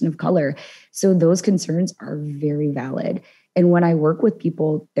you're a person of color. So those concerns are very valid. And when I work with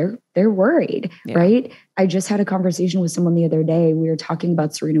people, they're worried, right? I just had a conversation with someone the other day. We were talking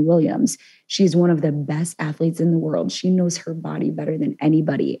about Serena Williams. She's one of the best athletes in the world. She knows her body better than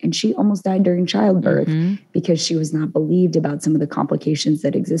anybody. And she almost died during childbirth because she was not believed about some of the complications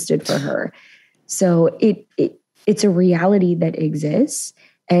that existed for her. So it's a reality that exists.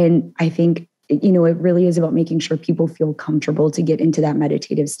 And I think, it really is about making sure people feel comfortable to get into that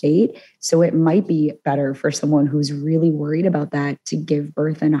meditative state. So it might be better for someone who's really worried about that to give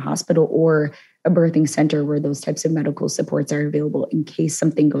birth in a hospital or a birthing center where those types of medical supports are available in case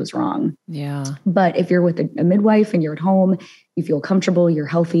something goes wrong. Yeah. But if you're with a midwife and you're at home, you feel comfortable, you're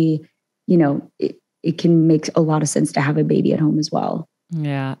healthy, it can make a lot of sense to have a baby at home as well.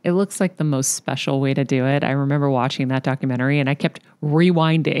 Yeah, it looks like the most special way to do it. I remember watching that documentary and I kept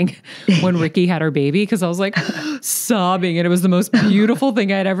rewinding when Ricky had her baby because I was like sobbing, and it was the most beautiful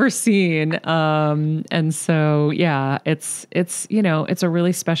thing I'd ever seen. And so, yeah, it's a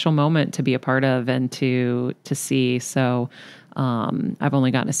really special moment to be a part of and to see. So I've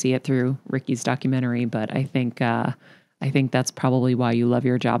only gotten to see it through Ricky's documentary, but I think that's probably why you love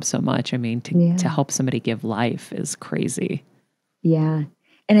your job so much. I mean, to help somebody give life is crazy. Yeah.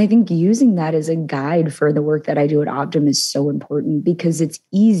 And I think using that as a guide for the work that I do at Optum is so important, because it's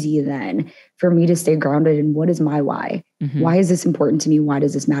easy then for me to stay grounded in what is my why? Why is this important to me? Why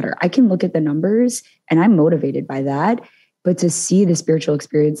does this matter? I can look at the numbers and I'm motivated by that, but to see the spiritual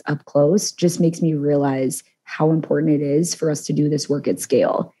experience up close just makes me realize how important it is for us to do this work at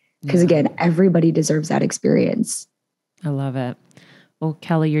scale. Because again, everybody deserves that experience. I love it. Well,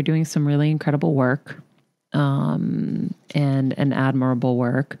 Callie, you're doing some really incredible work. And an admirable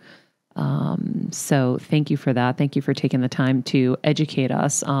work. So thank you for that. Thank you for taking the time to educate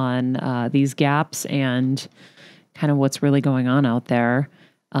us on these gaps and kind of what's really going on out there.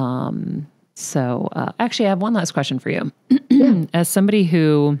 Actually, I have one last question for you. As somebody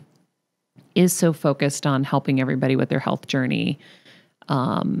who is so focused on helping everybody with their health journey,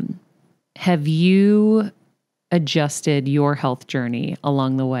 have you adjusted your health journey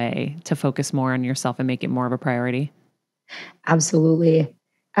along the way to focus more on yourself and make it more of a priority? Absolutely.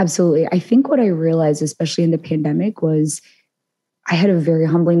 Absolutely. I think what I realized, especially in the pandemic, was I had a very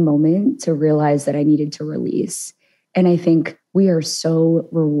humbling moment to realize that I needed to release. And I think we are so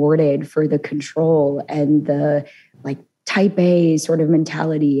rewarded for the control and the like type A sort of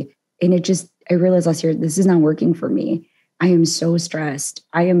mentality. And I realized last year, this is not working for me. I am so stressed.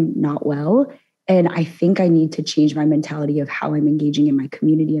 I am not well. And I think I need to change my mentality of how I'm engaging in my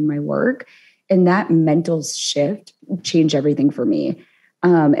community and my work. And that mental shift changed everything for me.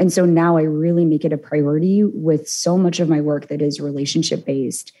 And so now I really make it a priority with so much of my work that is relationship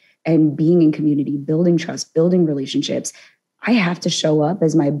based and being in community, building trust, building relationships. I have to show up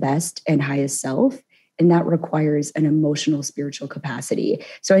as my best and highest self. And that requires an emotional, spiritual capacity.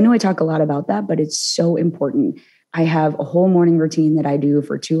 So I know I talk a lot about that, but it's so important. I have a whole morning routine that I do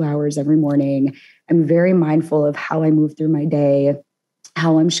for 2 hours every morning. I'm very mindful of how I move through my day,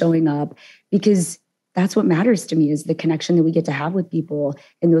 how I'm showing up, because that's what matters to me is the connection that we get to have with people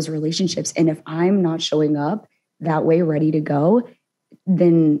in those relationships. And if I'm not showing up that way, ready to go,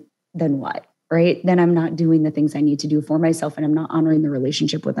 then what, right? Then I'm not doing the things I need to do for myself and I'm not honoring the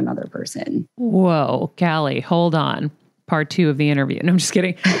relationship with another person. Whoa, Callie, hold on. Part 2 of the interview. No, I'm just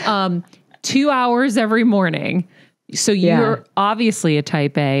kidding. 2 hours every morning. So you're obviously a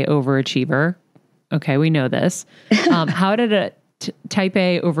type A overachiever. Okay, we know this. How did a type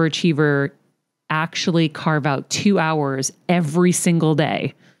A overachiever actually carve out 2 hours every single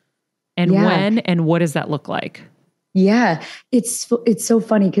day? And when and what does that look like? Yeah, it's so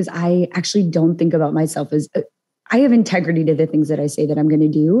funny because I actually don't think about myself as I have integrity to the things that I say that I'm going to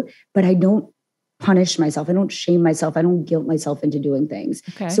do, but I don't punish myself. I don't shame myself. I don't guilt myself into doing things.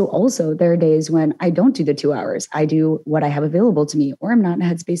 Okay. So also there are days when I don't do the 2 hours. I do what I have available to me, or I'm not in a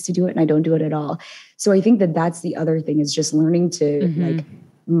headspace to do it and I don't do it at all. So I think that that's the other thing is just learning to like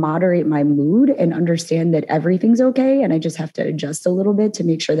moderate my mood and understand that everything's okay. And I just have to adjust a little bit to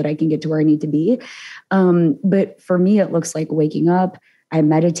make sure that I can get to where I need to be. But for me, it looks like waking up, I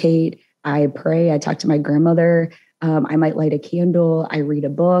meditate, I pray, I talk to my grandmother. I might light a candle. I read a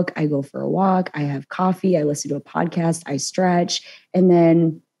book. I go for a walk. I have coffee. I listen to a podcast. I stretch. And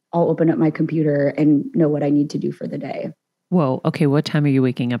then I'll open up my computer and know what I need to do for the day. Whoa. Okay. What time are you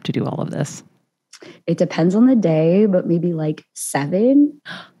waking up to do all of this? It depends on the day, but maybe like 7.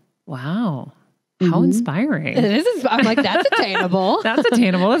 Wow. How inspiring. I'm like, that's attainable. That's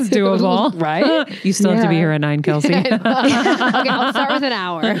attainable. That's doable. Right? You still have to be here at 9, Kelsey. Okay, I'll start with an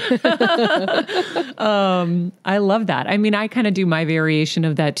hour. I love that. I mean, I kind of do my variation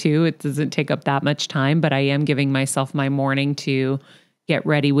of that too. It doesn't take up that much time, but I am giving myself my morning to get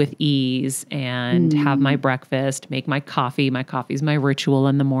ready with ease and have my breakfast, make my coffee. My coffee's my ritual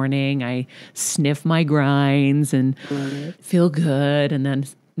in the morning. I sniff my grinds and feel good. And then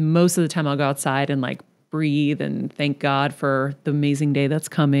most of the time I'll go outside and like breathe and thank God for the amazing day that's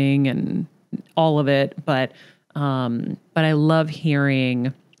coming and all of it. But I love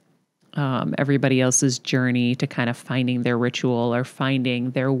hearing everybody else's journey to kind of finding their ritual or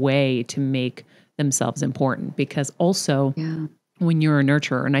finding their way to make themselves important. Because also when you're a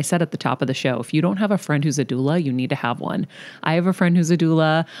nurturer, and I said at the top of the show, if you don't have a friend who's a doula, you need to have one. I have a friend who's a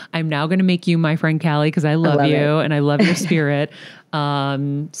doula. I'm now going to make you my friend Callie because I love you and I love your spirit.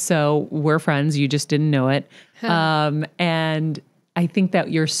 So we're friends. You just didn't know it. And I think that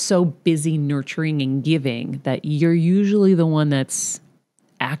you're so busy nurturing and giving that you're usually the one that's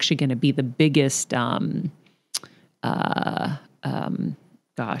actually going to be the biggest,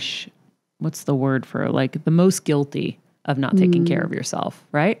 gosh, what's the word for like the most guilty of not taking care of yourself,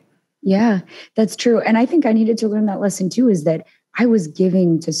 right? Yeah, that's true. And I think I needed to learn that lesson too, is that I was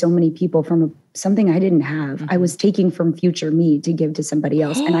giving to so many people from something I didn't have. I was taking from future me to give to somebody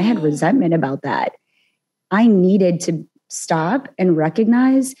else. And I had resentment about that. I needed to stop and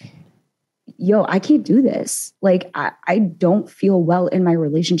recognize, I can't do this. Like, I don't feel well in my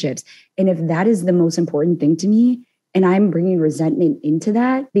relationships. And if that is the most important thing to me, and I'm bringing resentment into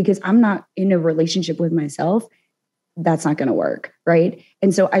that because I'm not in a relationship with myself, that's not going to work. Right.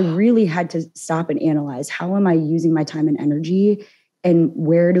 And so I really had to stop and analyze, how am I using my time and energy and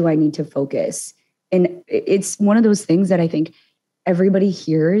where do I need to focus? And it's one of those things that I think everybody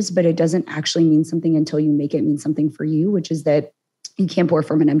hears, but it doesn't actually mean something until you make it mean something for you, which is that you can't pour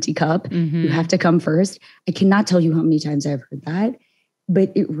from an empty cup. You have to come first. I cannot tell you how many times I've heard that, but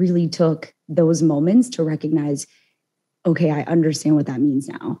it really took those moments to recognize okay, I understand what that means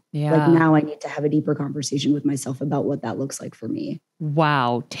now. Yeah. Like now I need to have a deeper conversation with myself about what that looks like for me.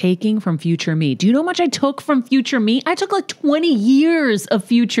 Wow. Taking from future me. Do you know how much I took from future me? I took like 20 years of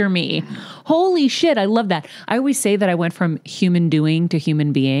future me. Holy shit. I love that. I always say that I went from human doing to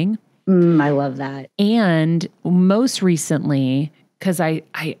human being. I love that. And most recently, because I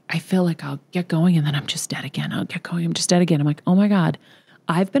feel like I'll get going and then I'm just dead again. I'll get going. I'm just dead again. I'm like, oh my God,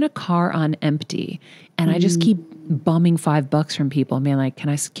 I've been a car on empty and I just keep bumming $5 from people and being like, can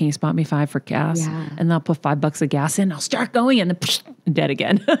you spot me 5 for gas? Yeah. And then I'll put $5 of gas in. I'll start going and then dead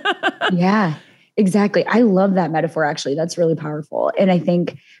again. Yeah, exactly. I love that metaphor. Actually, that's really powerful. And I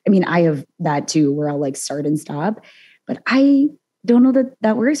think, I have that too, where I'll like start and stop, but I don't know that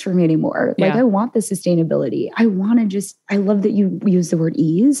that works for me anymore. Like I want the sustainability. I love that you use the word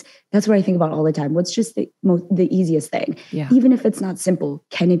ease. That's what I think about all the time. What's just the easiest thing? Yeah. Even if it's not simple,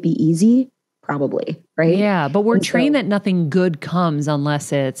 can it be easy? Probably. Right. Yeah. But we're trained that nothing good comes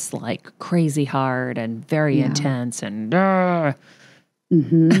unless it's like crazy hard and very intense and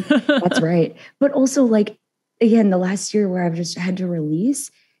That's right. But also like, again, the last year where I've just had to release,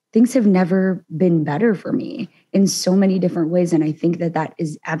 things have never been better for me in so many different ways. And I think that that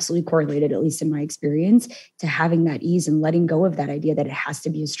is absolutely correlated, at least in my experience, to having that ease and letting go of that idea that it has to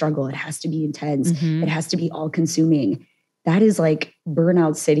be a struggle. It has to be intense. It has to be all consuming. That is like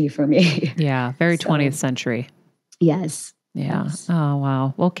burnout city for me. Yeah. Very 20th century. Yes. Yeah. Yes. Oh,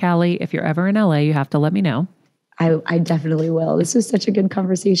 wow. Well, Callie, if you're ever in LA, you have to let me know. I definitely will. This was such a good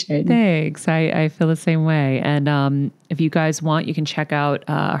conversation. Thanks. I feel the same way. And if you guys want, you can check out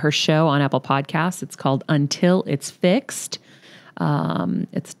her show on Apple Podcasts. It's called Until It's Fixed.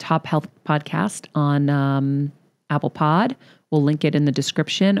 It's a top health podcast on Apple Pod. We'll link it in the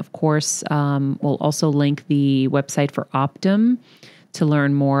description. Of course, we'll also link the website for Optum to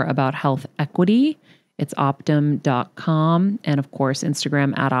learn more about health equity. It's optum.com. And of course,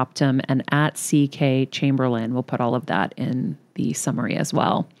 Instagram at Optum and at CK Chamberlain. We'll put all of that in the summary as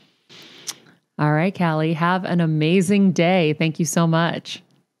well. All right, Callie, have an amazing day. Thank you so much.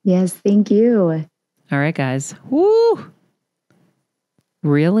 Yes, thank you. All right, guys. Woo!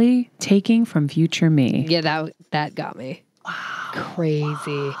 Really? Taking from future me. Yeah, that got me. Wow.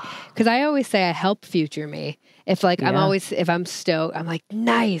 Crazy. Because I always say I help future me. If like if I'm stoked, I'm like,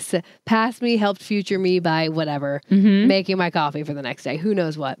 nice. Past me helped future me by whatever. Making my coffee for the next day. Who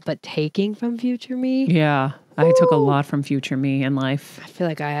knows what. But taking from future me. Yeah. Woo. I took a lot from future me in life. I feel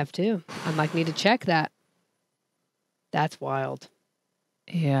like I have too. I might need to check that. That's wild.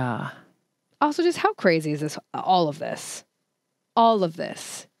 Yeah. Also, just how crazy is this? All of this.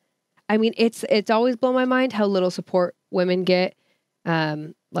 I mean, it's always blown my mind how little support women get.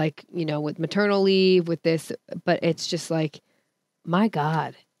 Like, with maternal leave, with this, but it's just like, my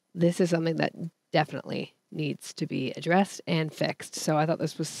God, this is something that definitely needs to be addressed and fixed. So I thought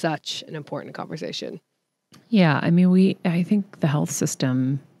this was such an important conversation. Yeah. I mean, I think the health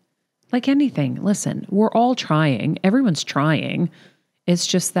system, like anything, listen, we're all trying. Everyone's trying. It's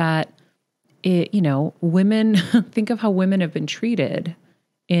just that women, think of how women have been treated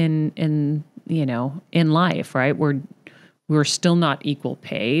in life, right? We're still not equal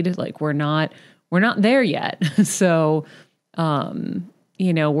paid. Like we're not there yet. So,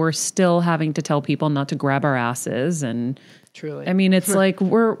 we're still having to tell people not to grab our asses. And truly, I mean, it's like,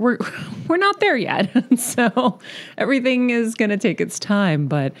 we're not there yet. So everything is going to take its time,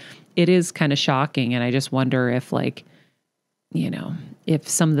 but it is kind of shocking. And I just wonder if if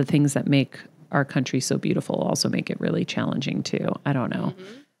some of the things that make our country so beautiful also make it really challenging too. I don't know.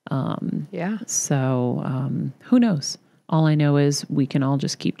 So who knows? All I know is we can all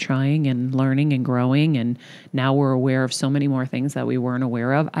just keep trying and learning and growing. And now we're aware of so many more things that we weren't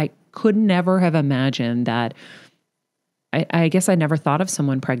aware of. I could never have imagined that. I guess I never thought of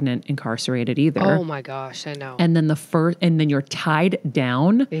someone pregnant, incarcerated either. Oh my gosh, I know. And then you're tied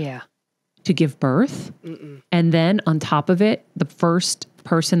down to give birth. And then on top of it, the first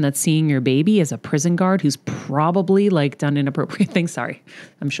person that's seeing your baby is a prison guard who's probably like done inappropriate things. Sorry.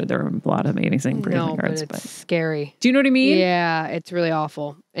 I'm sure there are a lot of amazing prison guards. But it's scary. Do you know what I mean? Yeah, it's really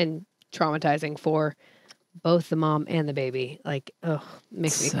awful and traumatizing for both the mom and the baby. Like,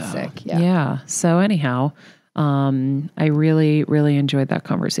 makes me sick. Yeah. So anyhow, I really, really enjoyed that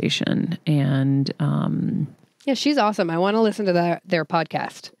conversation. And she's awesome. I want to listen to their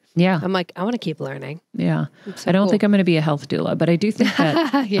podcast. Yeah. I'm like, I want to keep learning. Yeah. So I don't think I'm going to be a health doula, but I do think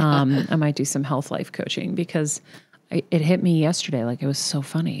that I might do some health life coaching because it hit me yesterday. Like it was so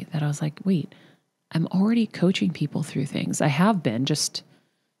funny that I was like, wait, I'm already coaching people through things. I have been just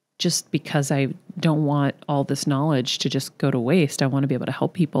because I don't want all this knowledge to just go to waste. I want to be able to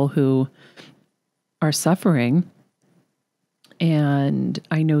help people who are suffering And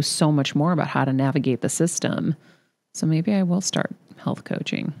I know so much more about how to navigate the system. So maybe I will start health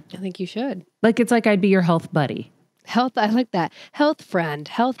coaching. I think you should. Like, it's like I'd be your health buddy. Health, I like that. Health friend,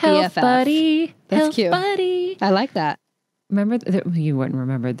 health Health BFF. buddy. That's health cute. buddy. I like that. Remember, you wouldn't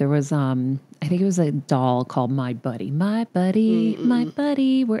remember. There was, I think it was a doll called My Buddy. My buddy, my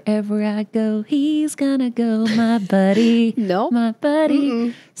buddy, wherever I go, he's gonna go. My buddy, Nope. my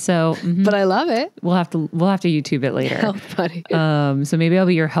buddy. So, But I love it. we'll have to YouTube it later. Health buddy. So maybe I'll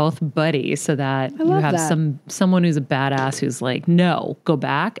be your health buddy, so that you love have that. someone who's a badass who's like, no, go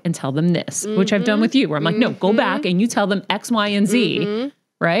back and tell them this, which I've done with you, where I'm like, no, go back and you tell them X, Y, and Z,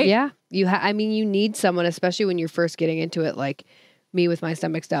 right? Yeah. I mean, you need someone, especially when you're first getting into it, like me with my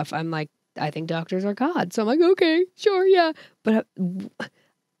stomach stuff. I'm like, I think doctors are God. So I'm like, okay, sure. Yeah. But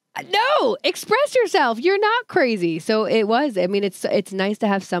no, express yourself. You're not crazy. So it's nice to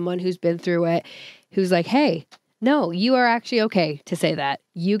have someone who's been through it, who's like, hey, no, you are actually okay to say that.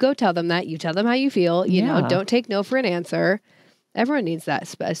 You go tell them that. You tell them how you feel. You know, don't take no for an answer. Everyone needs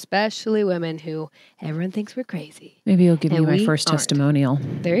that, especially women who everyone thinks we're crazy. Maybe you'll give me And my we first aren't. testimonial.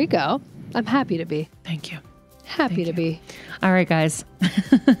 There you go. I'm happy to be. Thank you. Happy to be. All right, guys.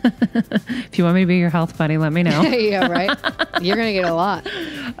 If you want me to be your health buddy, let me know. Yeah, right? You're going to get a lot.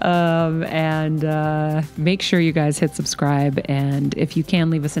 And make sure you guys hit subscribe. And if you can,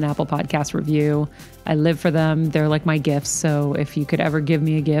 leave us an Apple Podcast review. I live for them. They're like my gifts. So if you could ever give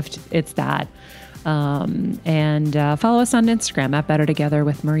me a gift, it's that. And follow us on Instagram at Better Together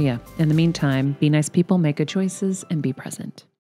with Maria. In the meantime, be nice people, make good choices, and be present.